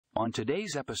On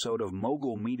today's episode of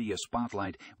Mogul Media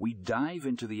Spotlight, we dive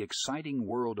into the exciting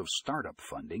world of startup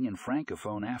funding in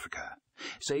Francophone Africa.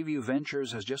 Saviu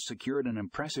Ventures has just secured an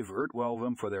impressive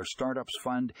earthwelcome for their startups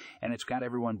fund, and it's got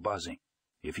everyone buzzing.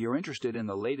 If you're interested in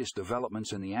the latest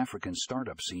developments in the African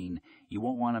startup scene, you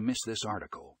won't want to miss this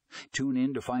article. Tune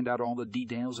in to find out all the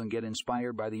details and get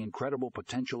inspired by the incredible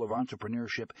potential of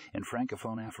entrepreneurship in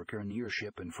Francophone Africa and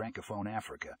leadership in Francophone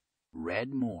Africa. Read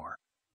more.